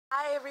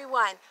Hi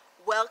everyone,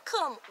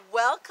 welcome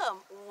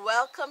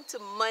to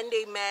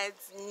Monday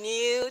Med's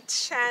new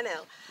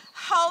channel.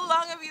 How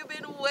long have you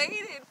been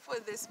waiting for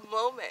this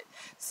moment?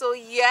 So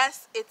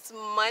yes, it's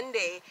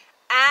Monday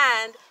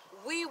and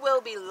we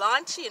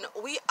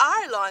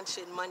are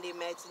launching Monday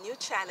Med's new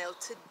channel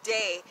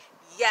today.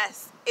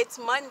 Yes, it's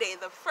Monday,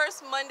 the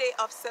first Monday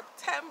of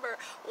September.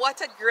 What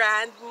a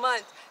grand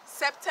month.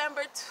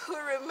 September to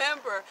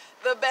remember,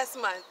 the best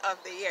month of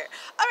the year.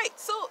 All right,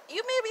 so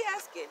you may be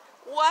asking,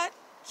 what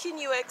can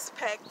you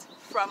expect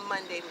from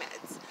Monday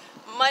Medz?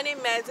 Monday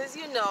Medz, as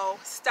you know,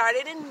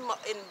 started in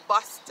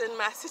Boston,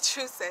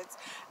 Massachusetts,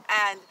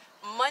 and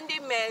Monday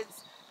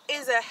Medz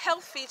is a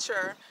health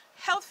feature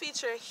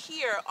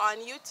here on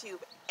YouTube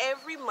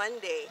every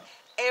Monday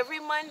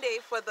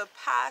for the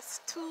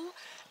past two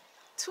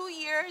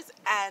years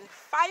and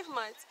 5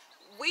 months.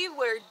 We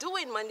were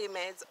doing Monday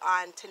Medz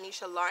on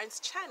Tanisha Lawrence's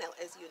channel,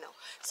 as you know.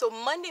 So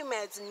Monday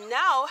Medz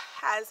now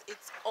has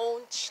its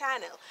own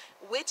channel,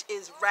 which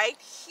is right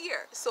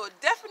here. So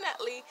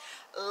definitely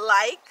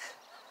like,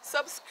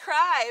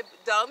 subscribe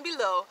down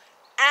below,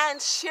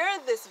 and share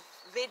this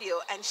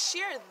video and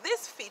share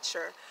this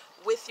feature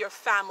with your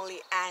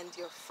family and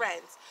your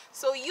friends.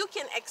 So you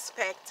can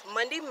expect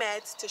Monday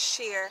Medz to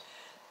share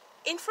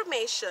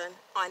information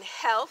on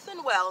health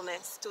and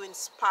wellness to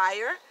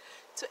inspire,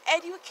 to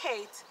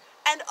educate,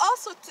 and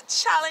also to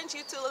challenge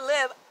you to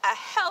live a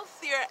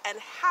healthier and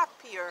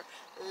happier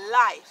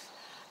life.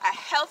 A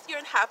healthier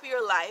and happier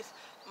life,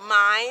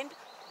 mind,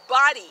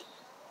 body,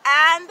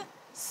 and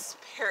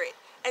spirit.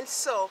 And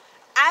so,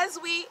 as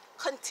we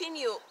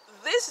continue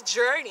this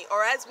journey,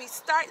 or as we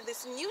start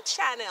this new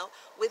channel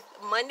with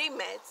Monday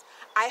Medz,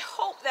 I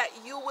hope that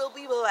you will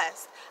be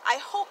blessed. I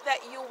hope that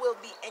you will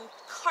be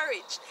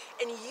encouraged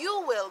and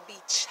you will be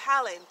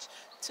challenged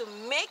to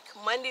make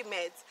Monday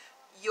Medz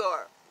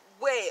your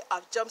way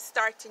of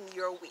jumpstarting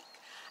your week.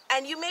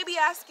 And you may be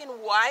asking,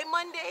 why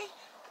Monday?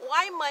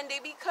 Why Monday?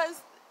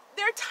 Because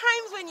there are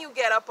times when you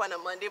get up on a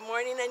Monday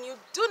morning and you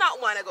do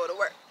not want to go to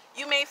work.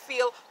 You may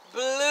feel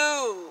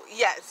blue.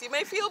 Yes, you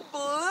may feel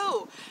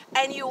blue,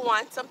 and you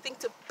want something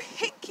to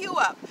pick you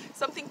up,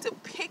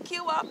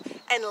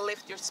 and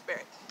lift your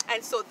spirit.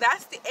 And so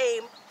that's the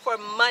aim for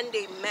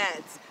Monday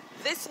Medz,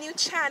 this new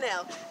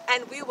channel,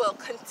 and we will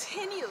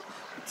continue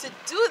to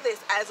do this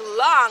as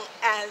long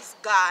as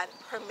God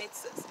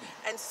permits us.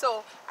 And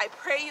so I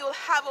pray you'll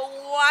have a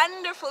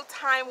wonderful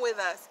time with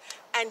us.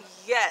 And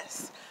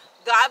yes,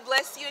 God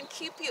bless you and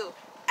keep you,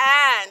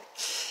 and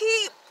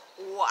keep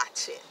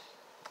watching.